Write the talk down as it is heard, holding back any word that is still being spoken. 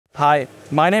Hi,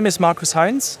 my name is Markus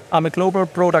Heinz. I'm a global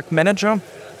product manager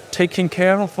taking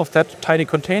care of that tiny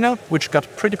container, which got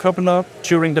pretty popular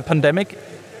during the pandemic.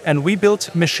 And we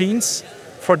built machines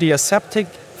for the aseptic,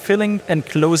 filling and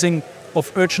closing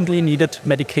of urgently needed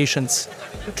medications.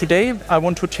 Today, I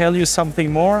want to tell you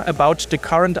something more about the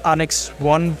current Annex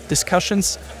 1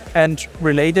 discussions and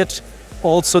related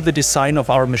also the design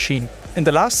of our machine. In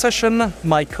the last session,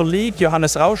 my colleague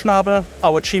Johannes Rauschnabel,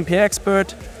 our GMP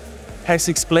expert, has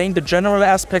explained the general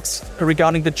aspects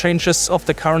regarding the changes of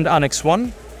the current Annex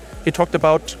 1. He talked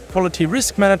about quality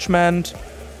risk management,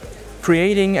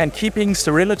 creating and keeping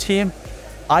sterility.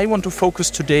 I want to focus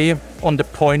today on the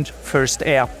point first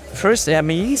air. First air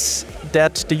means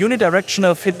that the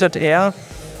unidirectional filtered air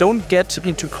don't get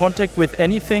into contact with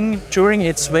anything during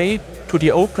its way to the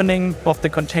opening of the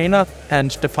container and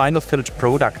the final filled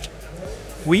product.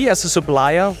 We as a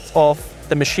supplier of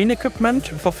the machine equipment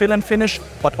for fill and finish,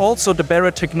 but also the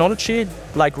barrier technology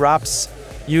like wraps,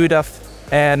 UDAF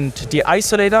and the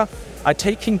isolator are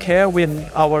taking care with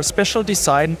our special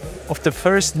design of the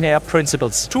first air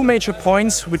principles. Two major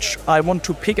points which I want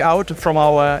to pick out from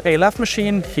our ALF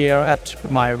machine here at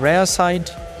my rear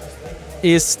side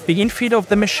is the infeed of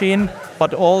the machine,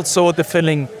 but also the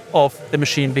filling of the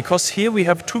machine, because here we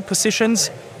have two positions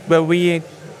where we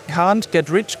can't get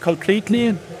rid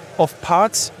completely of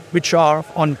parts which are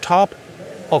on top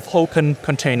of open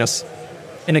containers.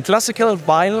 In a classical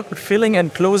vial filling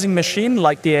and closing machine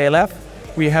like the ALF,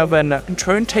 we have a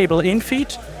turntable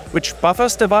infeed which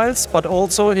buffers the vials but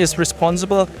also is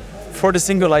responsible for the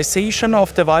singularization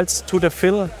of the vials to the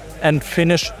fill and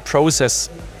finish process.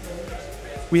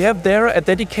 We have there a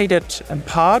dedicated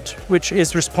part which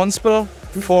is responsible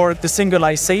for the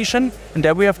singularization, and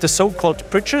there we have the so-called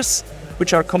bridges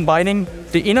which are combining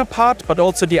the inner part but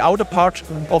also the outer part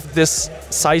of this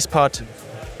size part.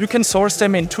 You can source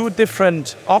them in two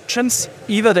different options.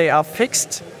 Either they are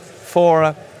fixed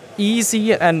for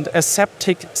easy and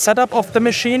aseptic setup of the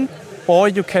machine, or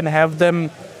you can have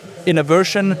them in a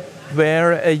version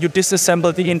where you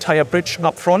disassemble the entire bridge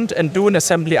up front and do an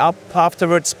assembly up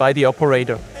afterwards by the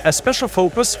operator. A special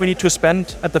focus we need to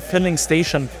spend at the filling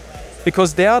station,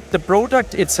 because there the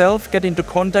product itself get into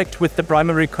contact with the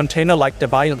primary container like the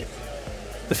vial.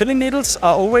 The filling needles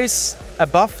are always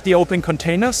above the open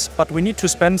containers, but we need to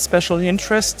spend special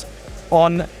interest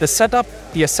on the setup,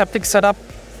 the aseptic setup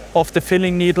of the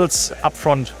filling needles up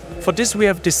front. For this we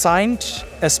have designed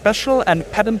a special and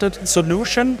patented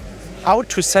solution how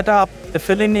to set up the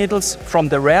filling needles from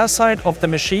the rear side of the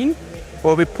machine,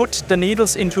 where we put the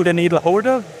needles into the needle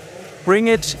holder, bring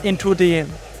it into the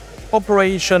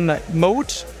operation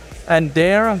mode, and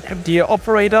there the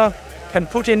operator can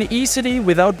put in easily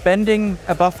without bending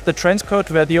above the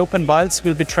transcode where the open vials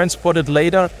will be transported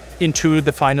later into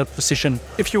the final position.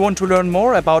 If you want to learn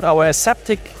more about our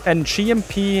aseptic and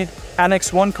GMP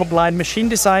Annex 1 compliant machine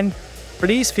design,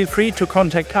 please feel free to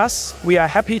contact us. We are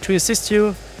happy to assist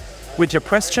you with your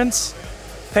questions.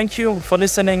 Thank you for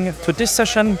listening to this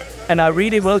session, and I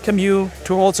really welcome you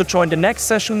to also join the next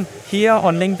session here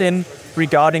on LinkedIn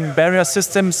regarding barrier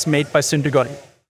systems made by Syntegon.